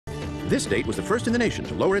This state was the first in the nation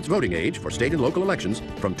to lower its voting age for state and local elections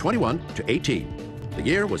from 21 to 18. The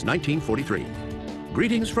year was 1943.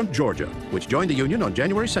 Greetings from Georgia, which joined the Union on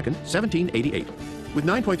January 2nd, 1788. With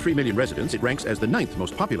 9.3 million residents, it ranks as the 9th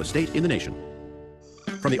most populous state in the nation.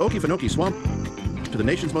 From the Okefenokee Swamp to the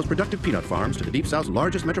nation's most productive peanut farms to the Deep South's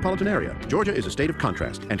largest metropolitan area, Georgia is a state of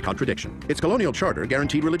contrast and contradiction. Its colonial charter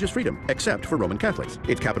guaranteed religious freedom, except for Roman Catholics.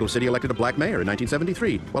 Its capital city elected a black mayor in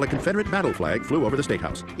 1973, while a Confederate battle flag flew over the State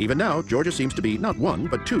House. Even now, Georgia seems to be not one,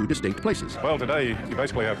 but two distinct places. Well, today, you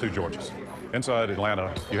basically have two Georgias. Inside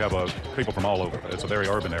Atlanta, you have people from all over. It's a very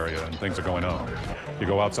urban area, and things are going on. You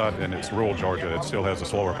go outside, and it's rural Georgia. It still has a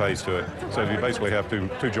slower pace to it. So you basically have two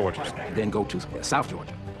Georgias. Then go to South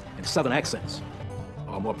Georgia, and Southern accents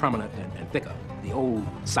are more prominent and thicker. The old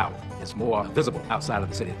South is more visible outside of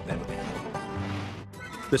the city than within.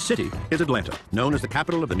 The city is Atlanta, known as the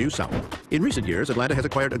capital of the New South. In recent years, Atlanta has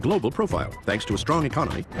acquired a global profile thanks to a strong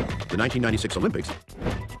economy, the 1996 Olympics,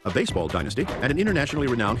 a baseball dynasty, and an internationally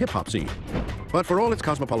renowned hip-hop scene. But for all its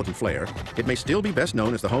cosmopolitan flair, it may still be best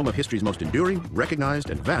known as the home of history's most enduring, recognized,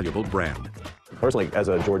 and valuable brand. Personally, as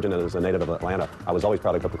a Georgian and as a native of Atlanta, I was always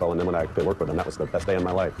proud of Coca-Cola, and then when I could work with them, that was the best day of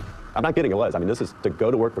my life. I'm not kidding, it was. I mean, this is, to go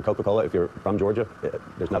to work for Coca-Cola, if you're from Georgia,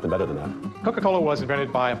 there's nothing better than that. Coca-Cola was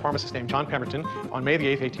invented by a pharmacist named John Pemberton on May the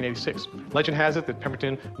 8th, 1886. Legend has it that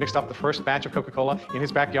Pemberton mixed up the first batch of Coca-Cola in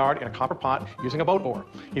his backyard in a copper pot using a boat oar.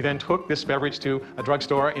 He then took this beverage to a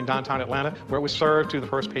drugstore in downtown Atlanta, where it was served to the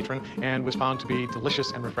first patron and was found to be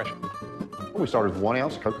delicious and refreshing. We started with 1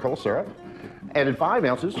 ounce Coca-Cola syrup, added 5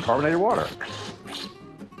 ounces carbonated water,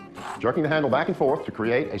 jerking the handle back and forth to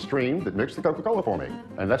create a stream that mixed the Coca-Cola for me.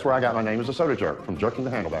 And that's where I got my name as a soda jerk, from jerking the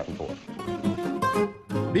handle back and forth.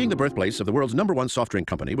 Being the birthplace of the world's #1 soft drink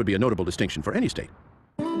company would be a notable distinction for any state.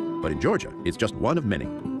 But in Georgia, it's just one of many.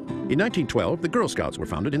 In 1912, the Girl Scouts were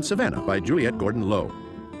founded in Savannah by Juliette Gordon Low.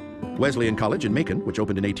 Wesleyan College in Macon, which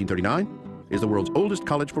opened in 1839, is the world's oldest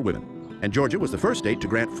college for women. And Georgia was the first state to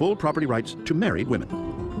grant full property rights to married women.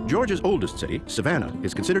 Georgia's oldest city, Savannah,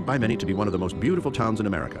 is considered by many to be one of the most beautiful towns in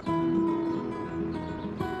America.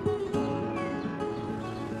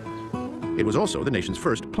 It was also the nation's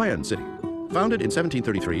first planned city. Founded in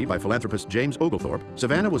 1733 by philanthropist James Oglethorpe,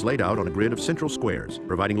 Savannah was laid out on a grid of central squares,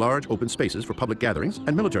 providing large open spaces for public gatherings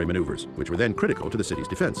and military maneuvers, which were then critical to the city's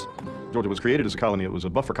defense. Georgia was created as a colony. It was a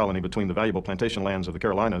buffer colony between the valuable plantation lands of the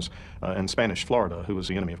Carolinas and Spanish Florida, who was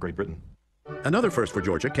the enemy of Great Britain. Another first for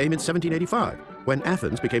Georgia came in 1785, when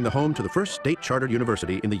Athens became the home to the first state-chartered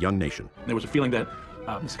university in the young nation. There was a feeling that,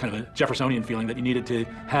 it's kind of a Jeffersonian feeling, that you needed to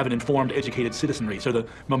have an informed, educated citizenry. So the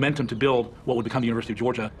momentum to build what would become the University of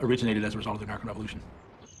Georgia originated as a result of the American Revolution.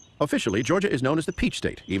 Officially, Georgia is known as the Peach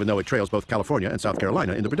State, even though it trails both California and South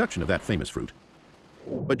Carolina in the production of that famous fruit.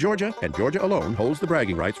 But Georgia, and Georgia alone, holds the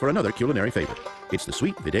bragging rights for another culinary favorite. It's the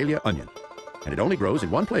sweet Vidalia onion. And it only grows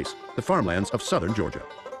in one place, the farmlands of southern Georgia.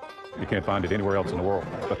 You can't find it anywhere else in the world.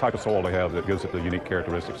 The type of soil they have that gives it the unique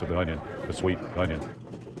characteristics of the onion, the sweet onion.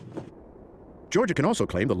 Georgia can also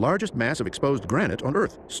claim the largest mass of exposed granite on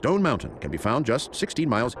Earth. Stone Mountain can be found just 16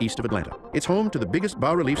 miles east of Atlanta. It's home to the biggest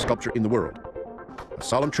bas-relief sculpture in the world, a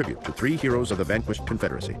solemn tribute to 3 heroes of the vanquished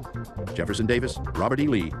Confederacy: Jefferson Davis, Robert E.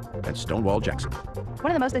 Lee, and Stonewall Jackson.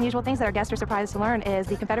 One of the most unusual things that our guests are surprised to learn is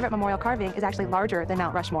the Confederate memorial carving is actually larger than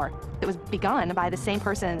Mount Rushmore. It was begun by the same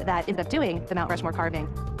person that ended up doing the Mount Rushmore carving.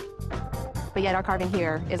 But yet our carving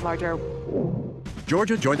here is larger.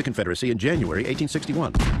 Georgia joined the Confederacy in January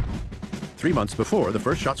 1861. 3 months before, the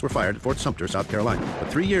first shots were fired at Fort Sumter, South Carolina. But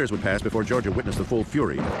 3 years would pass before Georgia witnessed the full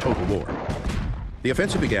fury of total war. The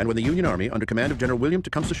offensive began when the Union Army, under command of General William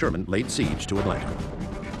Tecumseh Sherman, laid siege to Atlanta.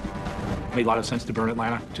 It made a lot of sense to burn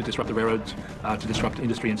Atlanta, to disrupt the railroads, to disrupt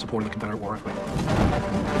industry in support of the Confederate war effort.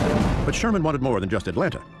 But Sherman wanted more than just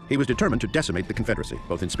Atlanta. He was determined to decimate the Confederacy,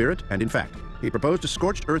 both in spirit and in fact. He proposed a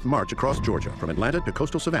scorched earth march across Georgia, from Atlanta to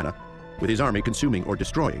coastal Savannah, with his army consuming or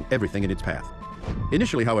destroying everything in its path.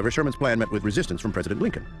 Initially, however, Sherman's plan met with resistance from President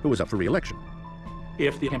Lincoln, who was up for re-election.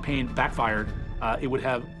 If the campaign backfired, it would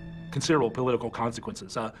have considerable political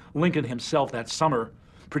consequences. Lincoln himself that summer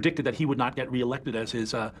predicted that he would not get re-elected as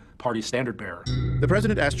his party's standard bearer. The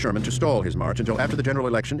president asked Sherman to stall his march until after the general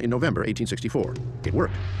election in November 1864. It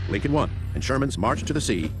worked. Lincoln won, and Sherman's march to the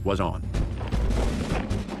sea was on.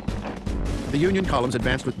 The Union columns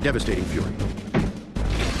advanced with devastating fury.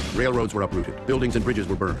 Railroads were uprooted, buildings and bridges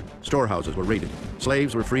were burned, storehouses were raided,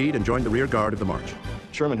 slaves were freed and joined the rear guard of the march.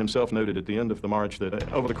 Sherman himself noted at the end of the march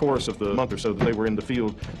that over the course of the month or so that they were in the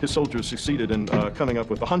field, his soldiers succeeded in coming up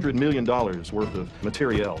with $100 million worth of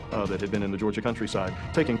materiel that had been in the Georgia countryside,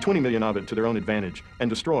 taking $20 million of it to their own advantage and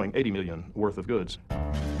destroying $80 million worth of goods.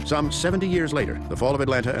 Some 70 years later, the fall of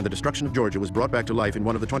Atlanta and the destruction of Georgia was brought back to life in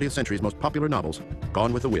one of the 20th century's most popular novels,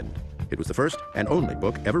 Gone with the Wind. It was the first and only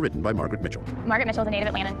book ever written by Margaret Mitchell. Margaret Mitchell is a native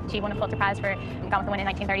Atlanta. She won a Pulitzer Prize for Gone with the Wind in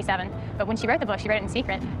 1937. But when she wrote the book, she wrote it in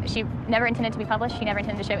secret. She never intended to be published. She never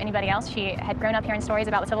intended to show anybody else. She had grown up hearing stories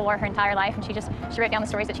about the Civil War her entire life, and she wrote down the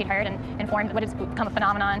stories that she'd heard and formed what has become a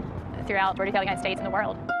phenomenon throughout Georgia, the United States, and the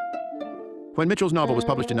world. When Mitchell's novel was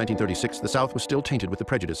published in 1936, the South was still tainted with the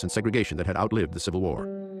prejudice and segregation that had outlived the Civil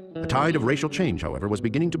War. A tide of racial change, however, was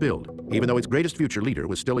beginning to build, even though its greatest future leader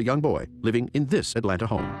was still a young boy living in this Atlanta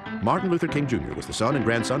home. Martin Luther King Jr. was the son and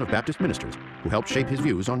grandson of Baptist ministers who helped shape his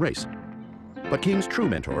views on race. But King's true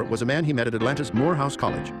mentor was a man he met at Atlanta's Morehouse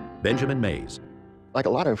College, Benjamin Mays. Like a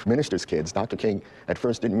lot of ministers' kids, Dr. King at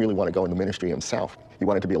first didn't really want to go into ministry himself. He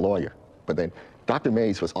wanted to be a lawyer. But then Dr.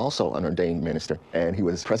 Mays was also an ordained minister, and he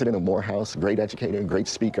was president of Morehouse, great educator, great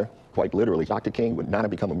speaker. Quite literally, Dr. King would not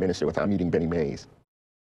have become a minister without meeting Benny Mays.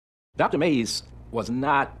 Dr. Mays was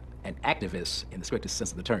not an activist in the strictest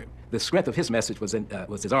sense of the term. The strength of his message was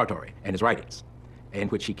his oratory and his writings, in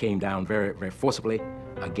which he came down very, very forcibly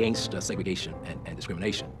against segregation and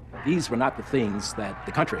discrimination. These were not the things that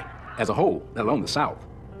the country as a whole, let alone the South,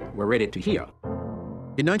 were ready to hear.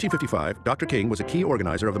 In 1955, Dr. King was a key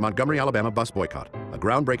organizer of the Montgomery, Alabama bus boycott, a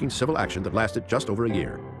groundbreaking civil action that lasted just over a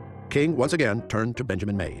year. King once again turned to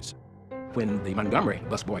Benjamin Mays. When the Montgomery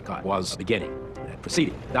bus boycott was beginning,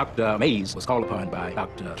 proceeding, Dr. Mays was called upon by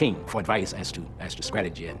Dr. King for advice as to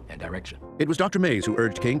strategy and direction. It was Dr. Mays who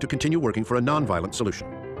urged King to continue working for a nonviolent solution.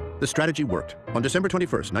 The strategy worked. On December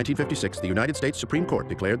 21, 1956, the United States Supreme Court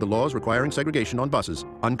declared the laws requiring segregation on buses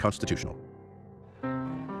unconstitutional.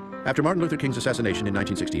 After Martin Luther King's assassination in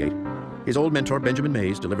 1968, his old mentor Benjamin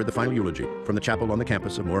Mays delivered the final eulogy from the chapel on the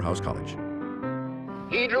campus of Morehouse College.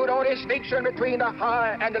 He drew no distinction between the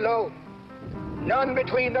high and the low, none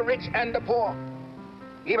between the rich and the poor.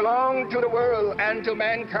 He belonged to the world and to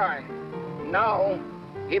mankind. Now,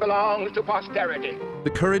 he belongs to posterity.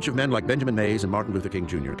 The courage of men like Benjamin Mays and Martin Luther King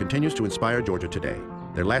Jr. continues to inspire Georgia today.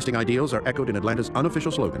 Their lasting ideals are echoed in Atlanta's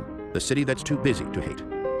unofficial slogan, the city that's too busy to hate.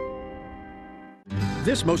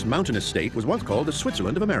 This most mountainous state was once called the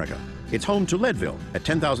Switzerland of America. It's home to Leadville, at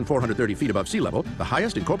 10,430 feet above sea level, the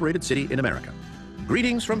highest incorporated city in America.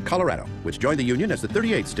 Greetings from Colorado, which joined the Union as the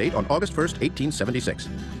 38th state on August 1, 1876.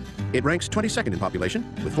 It ranks 22nd in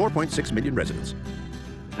population, with 4.6 million residents.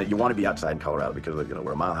 You want to be outside in Colorado because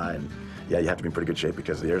we're a mile high, and yeah, you have to be in pretty good shape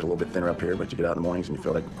because the air's a little bit thinner up here, but you get out in the mornings and you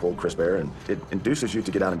feel like cold, crisp air, and it induces you to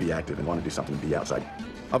get out and be active and want to do something to be outside.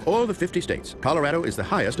 Of all the 50 states, Colorado is the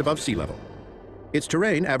highest above sea level. Its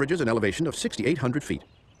terrain averages an elevation of 6,800 feet,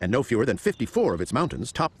 and no fewer than 54 of its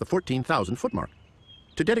mountains top the 14,000-foot mark.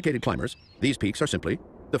 To dedicated climbers, these peaks are simply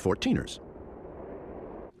the 14ers.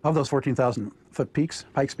 Of those 14,000-foot peaks,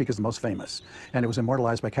 Pikes Peak is the most famous, and it was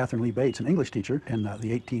immortalized by Catherine Lee Bates, an English teacher, in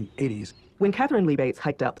the 1880s. When Catherine Lee Bates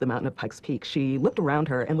hiked up the mountain of Pikes Peak, she looked around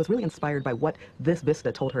her and was really inspired by what this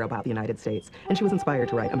vista told her about the United States, and she was inspired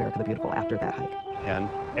to write America the Beautiful after that hike. And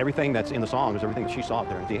everything that's in the song is everything that she saw up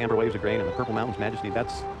there. The amber waves of grain and the purple mountains' majesty,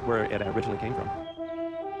 that's where it originally came from.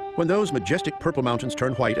 When those majestic purple mountains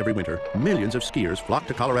turn white every winter, millions of skiers flock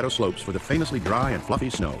to Colorado slopes for the famously dry and fluffy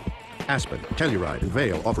snow. Aspen, Telluride, and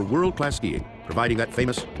Vail offer world-class skiing, providing that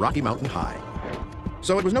famous Rocky Mountain high.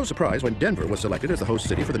 So it was no surprise when Denver was selected as the host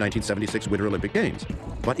city for the 1976 Winter Olympic Games.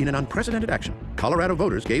 But in an unprecedented action, Colorado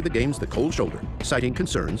voters gave the Games the cold shoulder, citing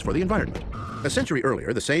concerns for the environment. A century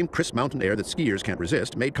earlier, the same crisp mountain air that skiers can't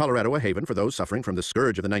resist made Colorado a haven for those suffering from the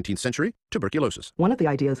scourge of the 19th century, tuberculosis. One of the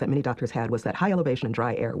ideas that many doctors had was that high elevation and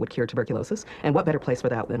dry air would cure tuberculosis, and what better place for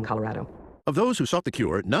that than Colorado? Of those who sought the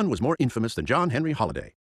cure, none was more infamous than John Henry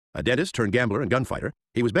Holliday. A dentist turned gambler and gunfighter,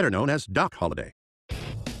 he was better known as Doc Holliday.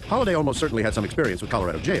 Holliday almost certainly had some experience with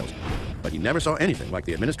Colorado jails, but he never saw anything like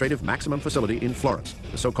the administrative maximum facility in Florence,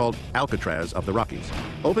 the so-called Alcatraz of the Rockies.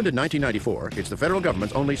 Opened in 1994, it's the federal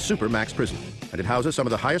government's only super-max prison, and it houses some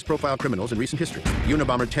of the highest-profile criminals in recent history.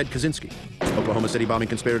 Unabomber Ted Kaczynski, Oklahoma City bombing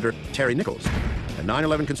conspirator Terry Nichols, and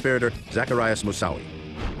 9/11 conspirator Zacharias Moussaoui.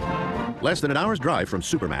 Less than an hour's drive from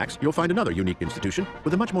Supermax, you'll find another unique institution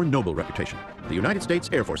with a much more noble reputation, the United States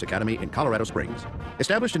Air Force Academy in Colorado Springs.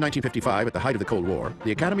 Established in 1955 at the height of the Cold War,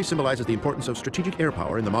 the Academy symbolizes the importance of strategic air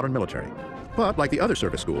power in the modern military. But like the other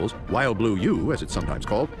service schools, Wild Blue U, as it's sometimes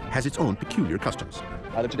called, has its own peculiar customs.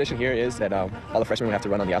 The tradition here is that all the freshmen will have to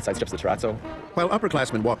run on the outside strips of the terrazzo. While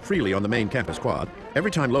upperclassmen walk freely on the main campus quad,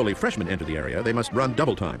 every time lowly freshmen enter the area, they must run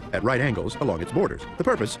double time at right angles along its borders. The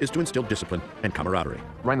purpose is to instill discipline and camaraderie.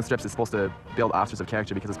 Running the strips is supposed to build officers of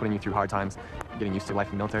character because it's putting you through hard times, getting used to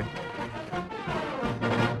life in the military.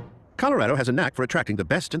 Colorado has a knack for attracting the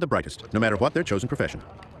best and the brightest, no matter what their chosen profession.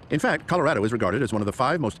 In fact, Colorado is regarded as one of the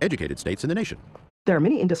 5 most educated states in the nation. There are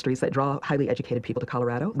many industries that draw highly educated people to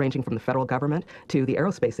Colorado, ranging from the federal government to the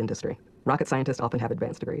aerospace industry. Rocket scientists often have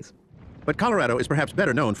advanced degrees. But Colorado is perhaps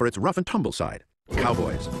better known for its rough and tumble side.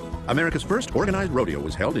 Cowboys. America's first organized rodeo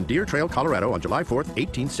was held in Deer Trail, Colorado on July 4th,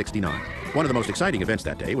 1869. One of the most exciting events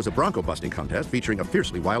that day was a bronco busting contest featuring a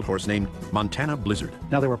fiercely wild horse named Montana Blizzard.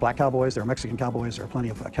 Now, there were black cowboys, there were Mexican cowboys, there were plenty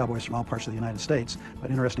of cowboys from all parts of the United States.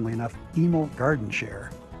 But interestingly enough, Emil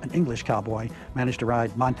Gardenshare, an English cowboy, managed to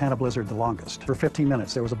ride Montana Blizzard the longest. For 15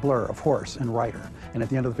 minutes, there was a blur of horse and rider. And at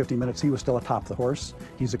the end of the 15 minutes, he was still atop the horse.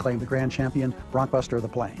 He's acclaimed the grand champion, Bronkbuster of the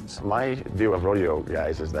Plains. My view of rodeo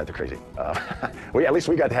guys is that they're crazy. At least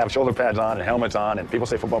we got to have shoulder pads on and helmets on, and people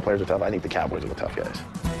say football players are tough. I think the Cowboys are the tough guys.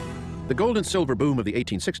 The gold and silver boom of the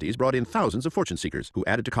 1860s brought in thousands of fortune seekers who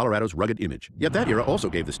added to Colorado's rugged image. Yet that era also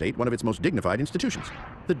gave the state one of its most dignified institutions,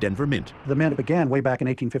 the Denver Mint. The Mint began way back in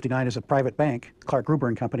 1859 as a private bank, Clark Gruber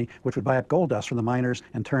and Company, which would buy up gold dust from the miners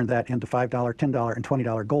and turn that into $5, $10, and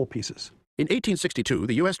 $20 gold pieces. In 1862,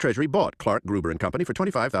 the U.S. Treasury bought Clark Gruber and Company for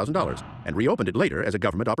 $25,000 and reopened it later as a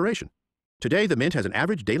government operation. Today, the Mint has an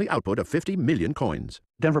average daily output of 50 million coins.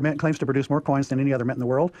 Denver Mint claims to produce more coins than any other mint in the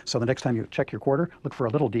world, so the next time you check your quarter, look for a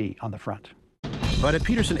little D on the front. But at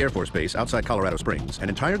Peterson Air Force Base outside Colorado Springs, an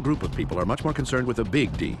entire group of people are much more concerned with a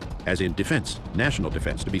big D, as in defense, national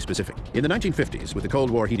defense to be specific. In the 1950s, with the Cold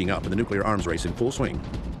War heating up and the nuclear arms race in full swing,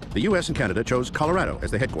 the U.S. and Canada chose Colorado as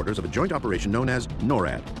the headquarters of a joint operation known as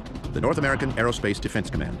NORAD, the North American Aerospace Defense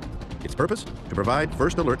Command. Its purpose? To provide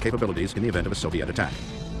first alert capabilities in the event of a Soviet attack.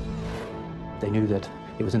 They knew that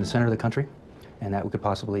it was in the center of the country, and that could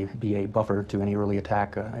possibly be a buffer to any early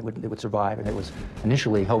attack. It would survive, and it was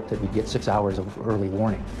initially hoped that we'd get 6 hours of early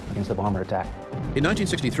warning against the bomber attack. In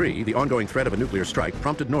 1963, the ongoing threat of a nuclear strike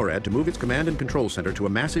prompted NORAD to move its command and control center to a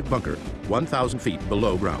massive bunker 1,000 feet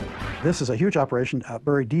below ground. This is a huge operation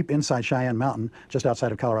buried deep inside Cheyenne Mountain, just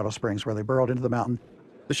outside of Colorado Springs, where they burrowed into the mountain.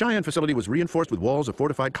 The Cheyenne facility was reinforced with walls of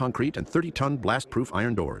fortified concrete and 30-ton blast-proof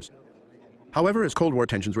iron doors. However, as Cold War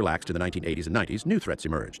tensions relaxed in the 1980s and 90s, new threats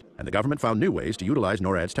emerged, and the government found new ways to utilize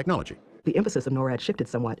NORAD's technology. The emphasis of NORAD shifted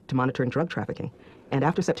somewhat to monitoring drug trafficking, and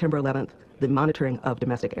after September 11th, the monitoring of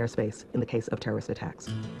domestic airspace in the case of terrorist attacks.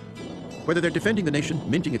 Whether they're defending the nation,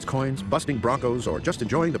 minting its coins, busting broncos, or just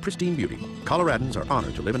enjoying the pristine beauty, Coloradans are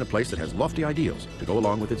honored to live in a place that has lofty ideals to go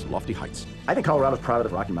along with its lofty heights. I think Colorado's proud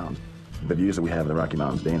of the Rocky Mountains. The views that we have of the Rocky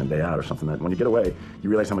Mountains day in and day out are something that when you get away, you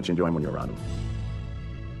realize how much you enjoy them when you're around them.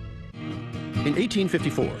 In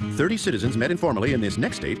 1854, 30 citizens met informally in this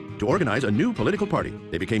next state to organize a new political party.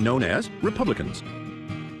 They became known as Republicans.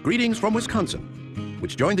 Greetings from Wisconsin,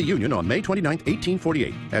 which joined the Union on May 29,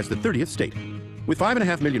 1848, as the 30th state. With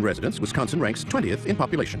 5.5 million residents, Wisconsin ranks 20th in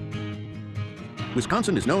population.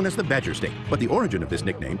 Wisconsin is known as the Badger State, but the origin of this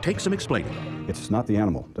nickname takes some explaining. It's not the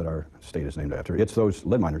animal that our state is named after. It's those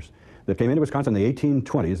lead miners that came into Wisconsin in the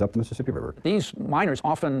 1820s up the Mississippi River. These miners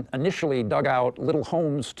often initially dug out little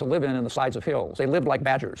homes to live in the sides of hills. They lived like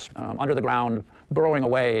badgers, under the ground, burrowing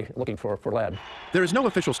away, looking for lead. There is no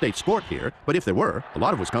official state sport here, but if there were, a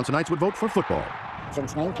lot of Wisconsinites would vote for football.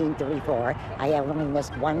 Since 1934, I have only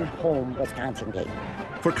missed one home Wisconsin game.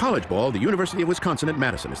 For college ball, the University of Wisconsin at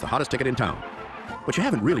Madison is the hottest ticket in town. But you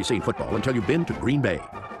haven't really seen football until you've been to Green Bay.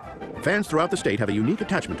 Fans throughout the state have a unique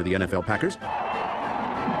attachment to the NFL Packers,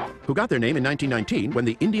 who got their name in 1919 when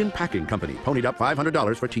the Indian Packing Company ponied up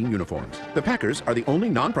 $500 for team uniforms. The Packers are the only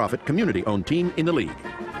nonprofit, community-owned team in the league.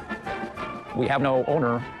 We have no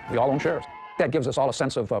owner. We all own shares. That gives us all a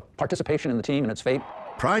sense of participation in the team and its fate.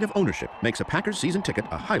 Pride of ownership makes a Packers season ticket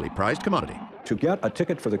a highly prized commodity. To get a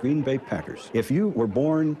ticket for the Green Bay Packers, if you were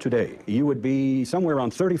born today, you would be somewhere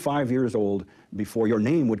around 35 years old before your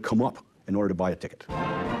name would come up in order to buy a ticket.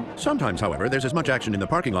 Sometimes, however, there's as much action in the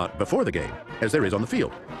parking lot before the game as there is on the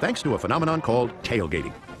field, thanks to a phenomenon called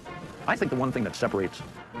tailgating. I think the one thing that separates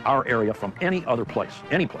our area from any other place,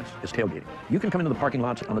 is tailgating. You can come into the parking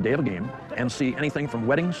lots on the day of a game and see anything from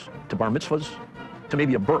weddings to bar mitzvahs to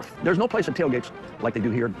maybe a birth. There's no place that tailgates like they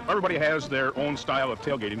do here. Everybody has their own style of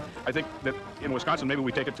tailgating. I think that in Wisconsin, maybe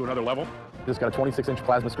we take it to another level. Just got a 26-inch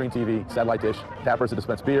plasma screen TV, satellite dish, tappers to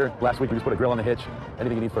dispense beer. Last week we just put a grill on the hitch.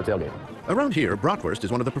 Anything you need for a tailgate. Around here, bratwurst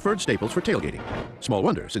is one of the preferred staples for tailgating. Small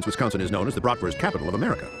wonder, since Wisconsin is known as the bratwurst capital of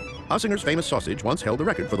America. Ussinger's famous sausage once held the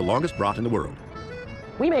record for the longest brat in the world.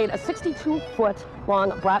 We made a 62-foot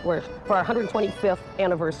long bratwurst for our 125th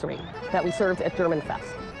anniversary that we served at German Fest.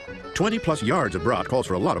 20-plus yards of brat calls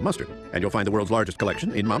for a lot of mustard, and you'll find the world's largest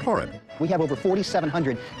collection in Mount Horeb. We have over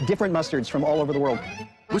 4,700 different mustards from all over the world.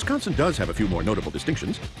 Wisconsin does have a few more notable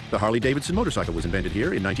distinctions. The Harley-Davidson motorcycle was invented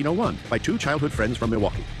here in 1901 by two childhood friends from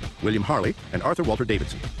Milwaukee, William Harley and Arthur Walter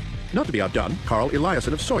Davidson. Not to be outdone, Carl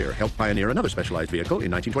Eliason of Sawyer helped pioneer another specialized vehicle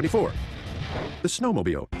in 1924, the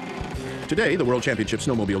snowmobile. Today, the World Championship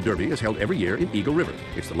Snowmobile Derby is held every year in Eagle River.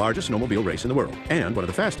 It's the largest snowmobile race in the world, and one of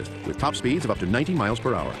the fastest, with top speeds of up to 90 miles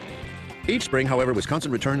per hour. Each spring, however, Wisconsin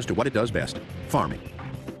returns to what it does best, farming.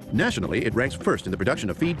 Nationally, it ranks first in the production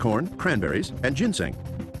of feed corn, cranberries, and ginseng.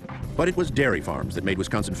 But it was dairy farms that made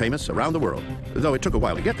Wisconsin famous around the world, though it took a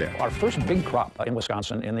while to get there. Our first big crop in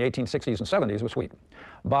Wisconsin in the 1860s and 70s was wheat.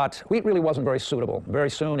 But wheat really wasn't very suitable. Very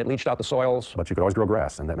soon it leached out the soils. But you could always grow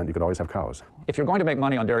grass, and that meant you could always have cows. If you're going to make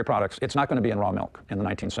money on dairy products, it's not going to be in raw milk in the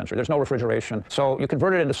 19th century. There's no refrigeration, so you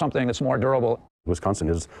convert it into something that's more durable. Wisconsin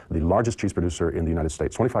is the largest cheese producer in the United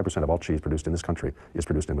States. 25% of all cheese produced in this country is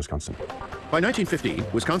produced in Wisconsin. By 1915,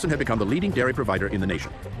 Wisconsin had become the leading dairy provider in the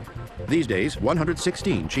nation. These days,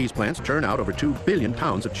 116 cheese plants churn out over 2 billion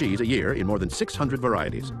pounds of cheese a year in more than 600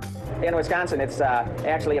 varieties. In Wisconsin, it's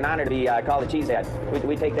actually an honor to be called a cheesehead.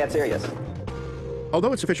 We take that serious.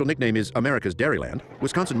 Although its official nickname is America's Dairyland,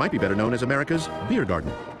 Wisconsin might be better known as America's beer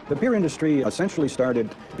garden. The beer industry essentially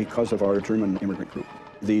started because of our German immigrant group.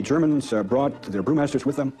 The Germans brought their brewmasters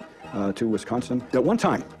with them to Wisconsin. At one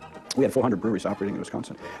time, we had 400 breweries operating in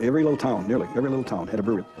Wisconsin. Every little town, nearly every little town, had a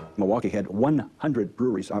brewery. Milwaukee had 100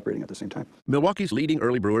 breweries operating at the same time. Milwaukee's leading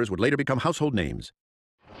early brewers would later become household names: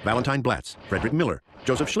 Valentine Blatz, Frederick Miller,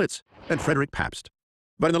 Joseph Schlitz, and Frederick Pabst.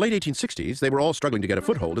 But in the late 1860s, they were all struggling to get a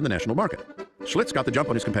foothold in the national market. Schlitz got the jump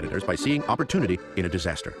on his competitors by seeing opportunity in a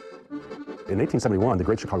disaster. In 1871, the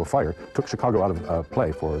Great Chicago Fire took Chicago out of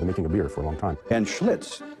play for the making of beer for a long time. And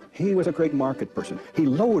Schlitz, he was a great market person. He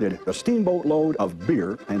loaded a steamboat load of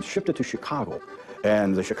beer and shipped it to Chicago.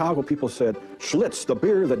 And the Chicago people said, "Schlitz, the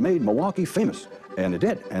beer that made Milwaukee famous." And it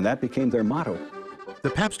did, and that became their motto. The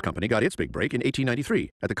Pabst Company got its big break in 1893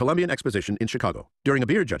 at the Columbian Exposition in Chicago. During a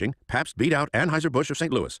beer judging, Pabst beat out Anheuser-Busch of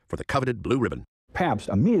St. Louis for the coveted blue ribbon. Pabst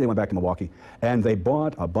immediately went back to Milwaukee, and they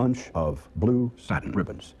bought a bunch of blue satin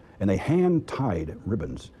ribbons. And they hand-tied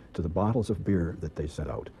ribbons to the bottles of beer that they sent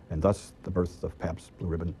out, and thus the birth of Pabst Blue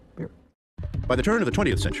Ribbon beer. By the turn of the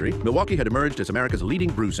 20th century, Milwaukee had emerged as America's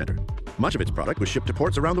leading brew center. Much of its product was shipped to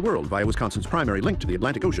ports around the world via Wisconsin's primary link to the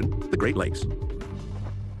Atlantic Ocean, the Great Lakes.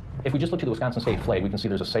 If we just look to the Wisconsin state flag, we can see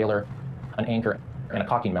there's a sailor, an anchor, and a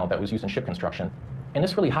caulking mount that was used in ship construction. And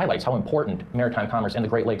this really highlights how important maritime commerce and the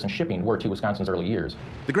Great Lakes and shipping were to Wisconsin's early years.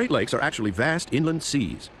 The Great Lakes are actually vast inland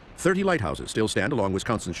seas. 30 lighthouses still stand along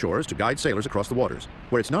Wisconsin's shores to guide sailors across the waters,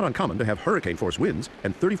 where it's not uncommon to have hurricane-force winds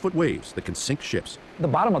and 30-foot waves that can sink ships. The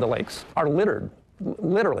bottom of the lakes are littered,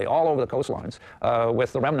 literally all over the coastlines,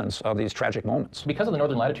 with the remnants of these tragic moments. Because of the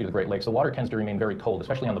northern latitude of the Great Lakes, the water tends to remain very cold,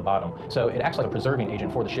 especially on the bottom. So it acts like a preserving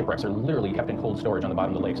agent for the shipwrecks. They're literally kept in cold storage on the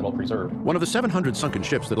bottom of the lakes and well preserved. One of the 700 sunken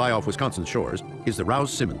ships that lie off Wisconsin's shores is the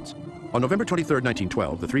Rouse Simmons. On November 23,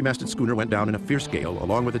 1912, the three-masted schooner went down in a fierce gale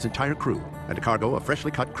along with its entire crew and a cargo of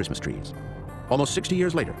freshly cut Christmas trees. Almost 60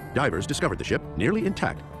 years later, divers discovered the ship nearly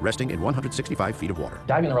intact, resting in 165 feet of water.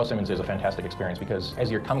 Diving the Rouse Simmons is a fantastic experience because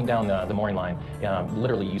as you're coming down the mooring line,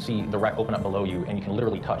 literally you see the wreck open up below you and you can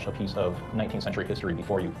literally touch a piece of 19th century history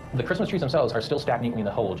before you. The Christmas trees themselves are still stacked neatly in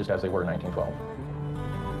the hold just as they were in 1912.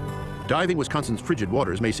 Diving Wisconsin's frigid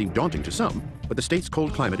waters may seem daunting to some, but the state's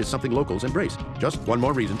cold climate is something locals embrace. Just one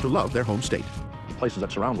more reason to love their home state. Places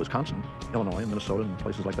that surround Wisconsin, Illinois, Minnesota, and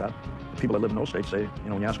places like that. People that live in those states, they,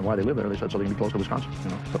 when you ask them why they live there, they said so they can be close to Wisconsin.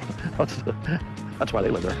 That's why they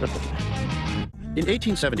live there. In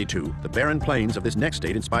 1872, the barren plains of this next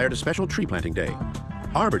state inspired a special tree planting day.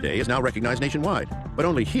 Arbor Day is now recognized nationwide, but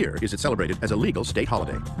only here is it celebrated as a legal state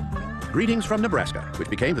holiday. Greetings from Nebraska, which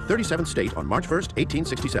became the 37th state on March 1st,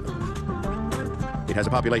 1867. It has a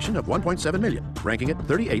population of 1.7 million, ranking it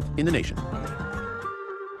 38th in the nation.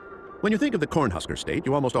 When you think of the Cornhusker state,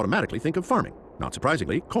 you almost automatically think of farming. Not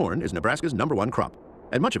surprisingly, corn is Nebraska's #1 crop,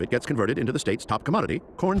 and much of it gets converted into the state's top commodity,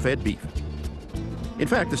 corn-fed beef. In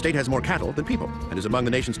fact, the state has more cattle than people, and is among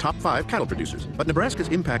the nation's top 5 cattle producers. But Nebraska's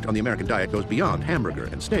impact on the American diet goes beyond hamburger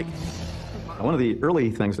and steak. One of the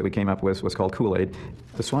early things that we came up with was called Kool-Aid.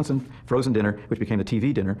 The Swanson frozen dinner, which became the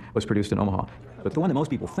TV dinner, was produced in Omaha. But the one that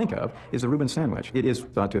most people think of is the Reuben sandwich. It is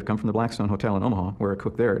thought to have come from the Blackstone Hotel in Omaha, where a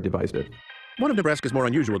cook there devised it. One of Nebraska's more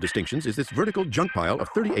unusual distinctions is this vertical junk pile of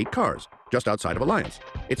 38 cars, just outside of Alliance.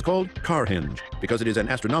 It's called Carhenge, because it is an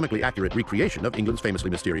astronomically accurate recreation of England's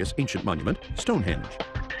famously mysterious ancient monument, Stonehenge.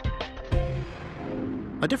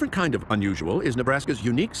 A different kind of unusual is Nebraska's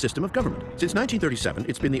unique system of government. Since 1937,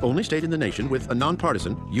 it's been the only state in the nation with a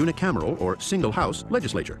nonpartisan, unicameral, or single-house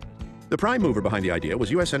legislature. The prime mover behind the idea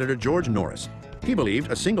was U.S. Senator George Norris. He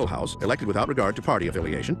believed a single house, elected without regard to party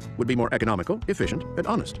affiliation, would be more economical, efficient, and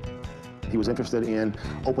honest. He was interested in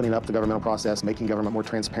opening up the governmental process, making government more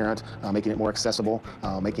transparent, making it more accessible,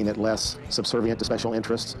 making it less subservient to special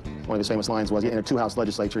interests. One of his famous lines was, in a two-house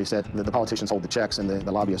legislature, he said that the politicians hold the checks and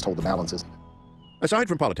the lobbyists hold the balances. Aside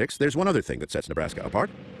from politics, there's one other thing that sets Nebraska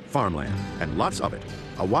apart: farmland, and lots of it.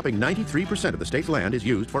 A whopping 93% of the state's land is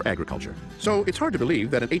used for agriculture. So it's hard to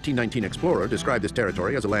believe that an 1819 explorer described this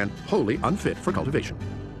territory as a land wholly unfit for cultivation.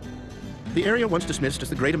 The area once dismissed as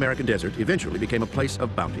the Great American Desert eventually became a place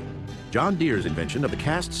of bounty. John Deere's invention of the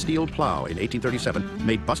cast steel plow in 1837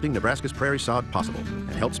 made busting Nebraska's prairie sod possible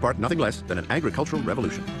and helped spark nothing less than an agricultural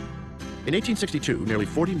revolution. In 1862, nearly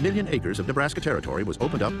 40 million acres of Nebraska territory was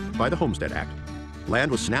opened up by the Homestead Act.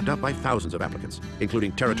 Land was snapped up by thousands of applicants,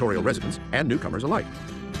 including territorial residents and newcomers alike.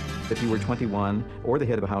 If you were 21 or the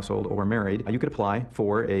head of a household or married, you could apply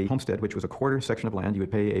for a homestead, which was a quarter section of land. You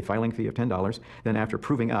would pay a filing fee of $10. Then after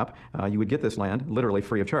proving up, you would get this land literally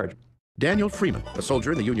free of charge. Daniel Freeman, a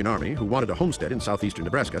soldier in the Union Army who wanted a homestead in southeastern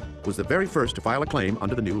Nebraska, was the very first to file a claim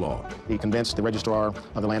under the new law. He convinced the registrar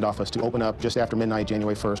of the land office to open up just after midnight,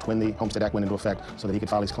 January 1st, when the Homestead Act went into effect, so that he could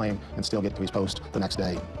file his claim and still get to his post the next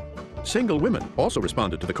day. Single women also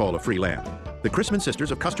responded to the call of free land. The Chrisman sisters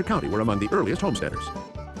of Custer County were among the earliest homesteaders.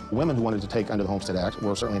 Women who wanted to take under the Homestead Act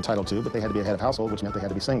were certainly entitled to, but they had to be a head of household, which meant they had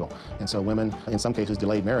to be single. And so women, in some cases,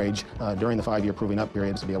 delayed marriage during the 5-year proving up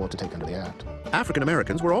periods to be able to take under the Act. African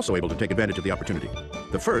Americans were also able to take advantage of the opportunity.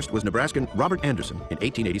 The first was Nebraskan Robert Anderson in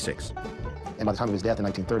 1886. And by the time of his death in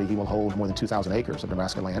 1930, he will hold more than 2,000 acres of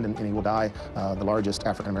Nebraska land, and he will die the largest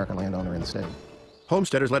African American landowner in the state.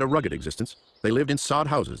 Homesteaders led a rugged existence. They lived in sod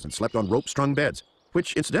houses and slept on rope-strung beds,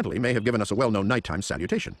 which incidentally may have given us a well-known nighttime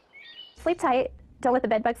salutation. Sleep tight, don't let the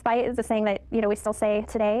bed bugs bite is a saying that we still say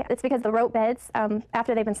today. It's because the rope beds,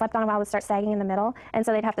 after they've been slept on a while, would start sagging in the middle, and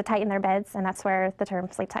so they'd have to tighten their beds, and that's where the term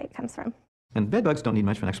sleep tight comes from. And bed bugs don't need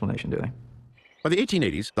much of an explanation, do they? By the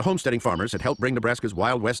 1880s, the homesteading farmers had helped bring Nebraska's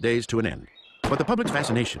Wild West days to an end. But the public's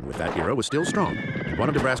fascination with that era was still strong, and one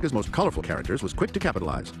of Nebraska's most colorful characters was quick to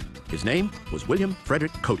capitalize. His name was William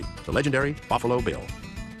Frederick Cody, the legendary Buffalo Bill.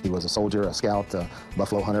 He was a soldier, a scout, a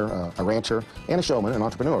buffalo hunter, a rancher, and a showman, an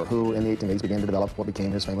entrepreneur, who in the 1880s began to develop what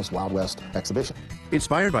became his famous Wild West exhibition.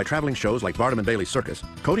 Inspired by traveling shows like Barnum and Bailey's Circus,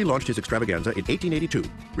 Cody launched his extravaganza in 1882,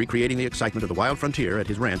 recreating the excitement of the wild frontier at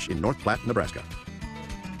his ranch in North Platte, Nebraska.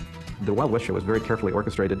 The Wild West show was very carefully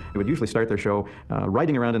orchestrated. They would usually start their show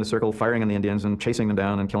riding around in a circle, firing on the Indians and chasing them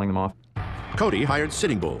down and killing them off. Cody hired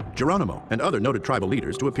Sitting Bull, Geronimo, and other noted tribal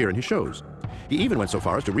leaders to appear in his shows. He even went so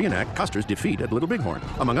far as to reenact Custer's defeat at Little Bighorn,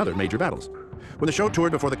 among other major battles. When the show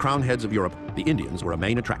toured before the crowned heads of Europe, the Indians were a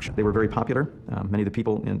main attraction. They were very popular. Many of the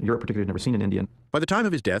people in Europe particularly had never seen an Indian. By the time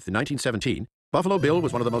of his death in 1917, Buffalo Bill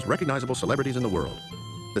was one of the most recognizable celebrities in the world.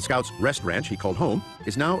 The Scout's rest ranch he called home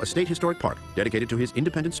is now a state historic park dedicated to his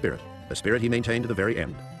independent spirit, a spirit he maintained to the very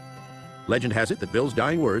end. Legend has it that Bill's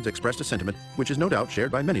dying words expressed a sentiment which is no doubt shared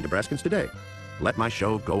by many Nebraskans today. Let my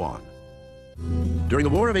show go on. During the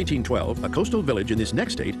War of 1812, a coastal village in this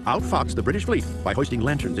next state outfoxed the British fleet by hoisting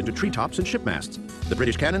lanterns into treetops and shipmasts. The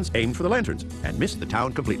British cannons aimed for the lanterns and missed the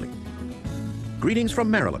town completely. Greetings from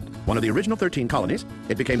Maryland, one of the original 13 colonies.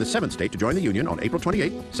 It became the 7th state to join the Union on April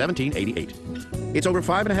 28, 1788. Its over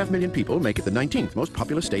 5.5 million people make it the 19th most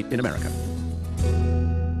populous state in America.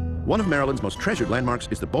 One of Maryland's most treasured landmarks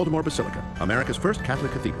is the Baltimore Basilica, America's first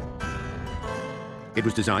Catholic cathedral. It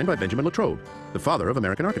was designed by Benjamin Latrobe, the father of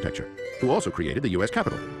American architecture, who also created the U.S.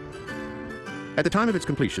 Capitol. At the time of its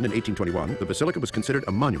completion in 1821, the basilica was considered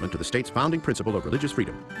a monument to the state's founding principle of religious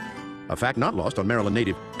freedom, a fact not lost on Maryland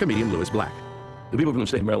native comedian Lewis Black. The people from the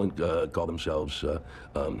state of Maryland call themselves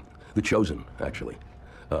the chosen, actually.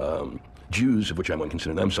 Jews, of which I wouldn't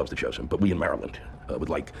consider themselves the chosen, but we in Maryland would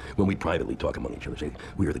like, when we privately talk among each other, say,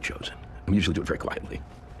 we are the chosen. And we usually do it very quietly.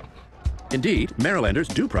 Indeed, Marylanders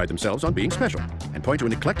do pride themselves on being special and point to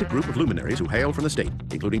an eclectic group of luminaries who hail from the state,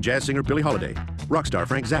 including jazz singer Billie Holiday, rock star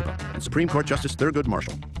Frank Zappa, and Supreme Court Justice Thurgood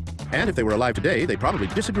Marshall. And if they were alive today, they'd probably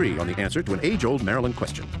disagree on the answer to an age-old Maryland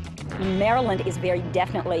question. Maryland is very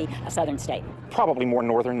definitely a southern state. Probably more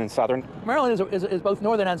northern than southern. Maryland is both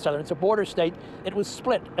northern and southern. It's a border state. It was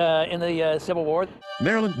split in the Civil War.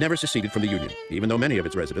 Maryland never seceded from the Union, even though many of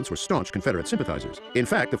its residents were staunch Confederate sympathizers. In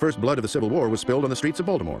fact, the first blood of the Civil War was spilled on the streets of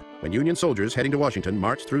Baltimore, when Union soldiers heading to Washington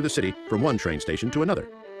marched through the city from one train station to another.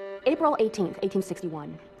 April 18th,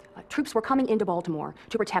 1861. Troops were coming into Baltimore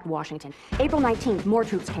to protect Washington. April 19th, more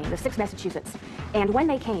troops came, the 6th Massachusetts. And when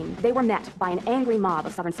they came, they were met by an angry mob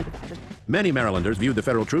of Southern sympathizers. Many Marylanders viewed the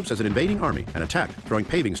Federal troops as an invading army and attacked, throwing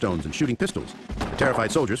paving stones and shooting pistols. The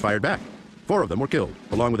terrified soldiers fired back. 4 of them were killed,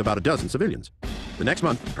 along with about a dozen civilians. The next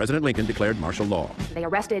month, President Lincoln declared martial law. They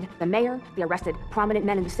arrested the mayor, they arrested prominent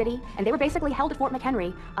men in the city, and they were basically held at Fort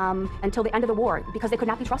McHenry until the end of the war because they could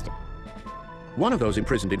not be trusted. One of those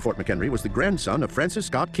imprisoned in Fort McHenry was the grandson of Francis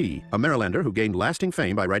Scott Key, a Marylander who gained lasting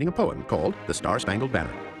fame by writing a poem called The Star-Spangled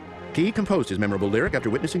Banner. Key composed his memorable lyric after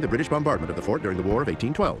witnessing the British bombardment of the fort during the War of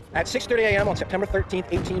 1812. At 6:30 a.m. on September 13,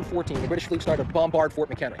 1814, the British fleet started to bombard Fort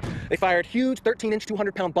McHenry. They fired huge 13-inch,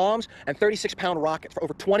 200-pound bombs and 36-pound rockets for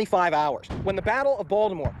over 25 hours. When the Battle of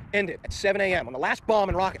Baltimore ended at 7 a.m., when the last bomb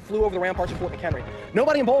and rocket flew over the ramparts of Fort McHenry,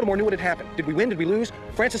 nobody in Baltimore knew what had happened. Did we win? Did we lose?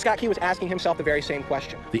 Francis Scott Key was asking himself the very same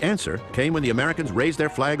question. The answer came when the Americans raised their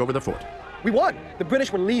flag over the fort. We won. The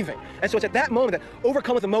British were leaving. And so it's at that moment that,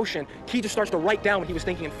 overcome with emotion, Key just starts to write down what he was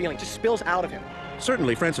thinking and feeling. It just spills out of him.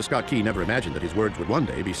 Certainly, Francis Scott Key never imagined that his words would one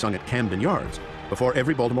day be sung at Camden Yards before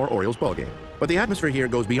every Baltimore Orioles ballgame. But the atmosphere here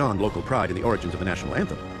goes beyond local pride in the origins of the national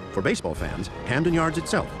anthem. For baseball fans, Camden Yards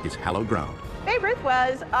itself is hallowed ground. Babe Ruth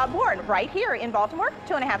was born right here in Baltimore,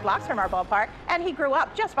 2.5 blocks from our ballpark, and he grew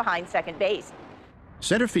up just behind second base.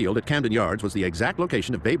 Center field at Camden Yards was the exact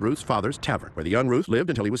location of Babe Ruth's father's tavern, where the young Ruth lived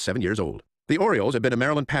until he was 7 years old. The Orioles have been a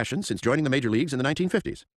Maryland passion since joining the major leagues in the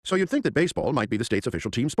 1950s, so you'd think that baseball might be the state's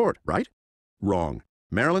official team sport, right? Wrong.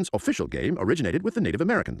 Maryland's official game originated with the Native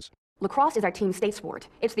Americans. Lacrosse is our team state sport.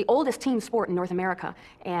 It's the oldest team sport in North America,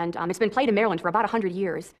 and it's been played in Maryland for about 100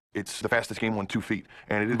 years. It's the fastest game on 2 feet,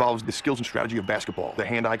 and it involves the skills and strategy of basketball, the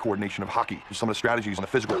hand-eye coordination of hockey, some of the strategies on the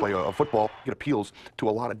physical play of football. It appeals to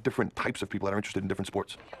a lot of different types of people that are interested in different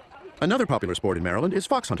sports. Another popular sport in Maryland is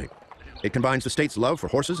fox hunting. It combines the state's love for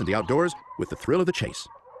horses and the outdoors with the thrill of the chase.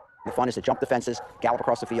 The fun is to jump the fences, gallop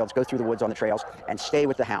across the fields, go through the woods on the trails, and stay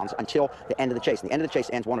with the hounds until the end of the chase. And the end of the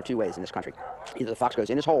chase ends one of two ways in this country. Either the fox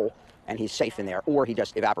goes in his hole and he's safe in there, or he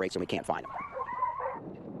just evaporates and we can't find him.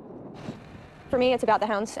 For me, it's about the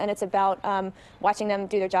hounds, and it's about watching them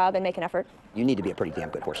do their job and make an effort. You need to be a pretty damn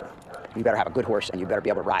good horseman. You better have a good horse, and you better be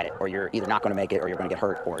able to ride it, or you're either not going to make it, or you're going to get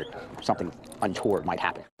hurt, or something untoward might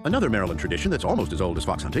happen. Another Maryland tradition that's almost as old as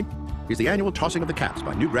fox hunting is the annual tossing of the caps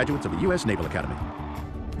by new graduates of the U.S. Naval Academy.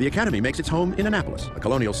 The Academy makes its home in Annapolis, a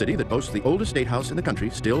colonial city that boasts the oldest state house in the country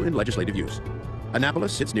still in legislative use.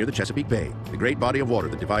 Annapolis sits near the Chesapeake Bay, the great body of water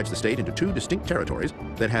that divides the state into two distinct territories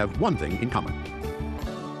that have one thing in common.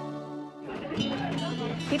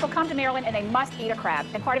 People come to Maryland and they must eat a crab.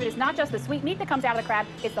 And part of it is not just the sweet meat that comes out of the crab,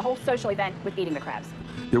 it's the whole social event with eating the crabs.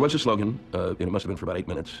 There was a slogan, and it must have been for about 8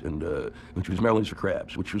 minutes, and which was Maryland's for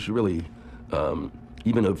crabs, which was really,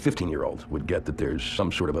 even a 15-year-old would get that there's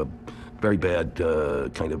some sort of a very bad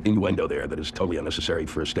kind of innuendo there that is totally unnecessary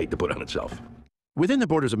for a state to put on itself. Within the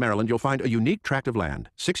borders of Maryland, you'll find a unique tract of land,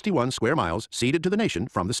 61 square miles, ceded to the nation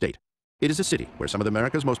from the state. It is a city where some of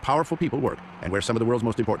America's most powerful people work and where some of the world's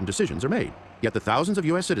most important decisions are made. Yet the thousands of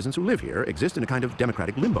U.S. citizens who live here exist in a kind of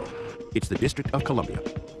democratic limbo. It's the District of Columbia.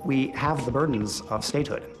 We have the burdens of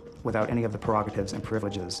statehood without any of the prerogatives and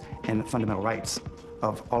privileges and fundamental rights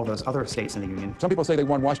of all of those other states in the Union. Some people say they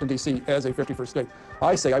want Washington, D.C. as a 51st state.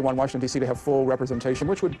 I say I want Washington, D.C. to have full representation,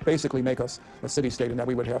 which would basically make us a city-state in that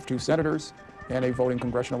we would have 2 senators and a voting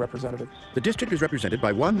congressional representative. The district is represented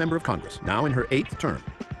by 1 member of Congress, now in her 8th term.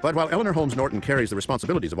 But while Eleanor Holmes Norton carries the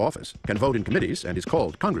responsibilities of office, can vote in committees, and is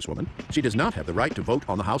called Congresswoman, she does not have the right to vote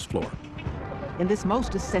on the House floor. In this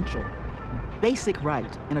most essential, basic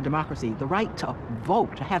right in a democracy, the right to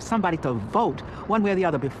vote, to have somebody to vote one way or the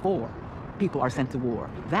other before people are sent to war.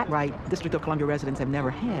 That right, District of Columbia residents have never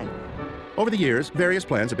had. Over the years, various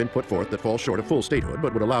plans have been put forth that fall short of full statehood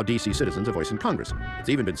but would allow D.C. citizens a voice in Congress. It's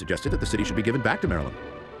even been suggested that the city should be given back to Maryland.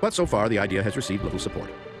 But so far, the idea has received little support.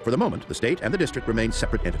 For the moment, the state and the district remain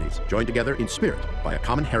separate entities, joined together in spirit by a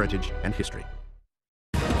common heritage and history.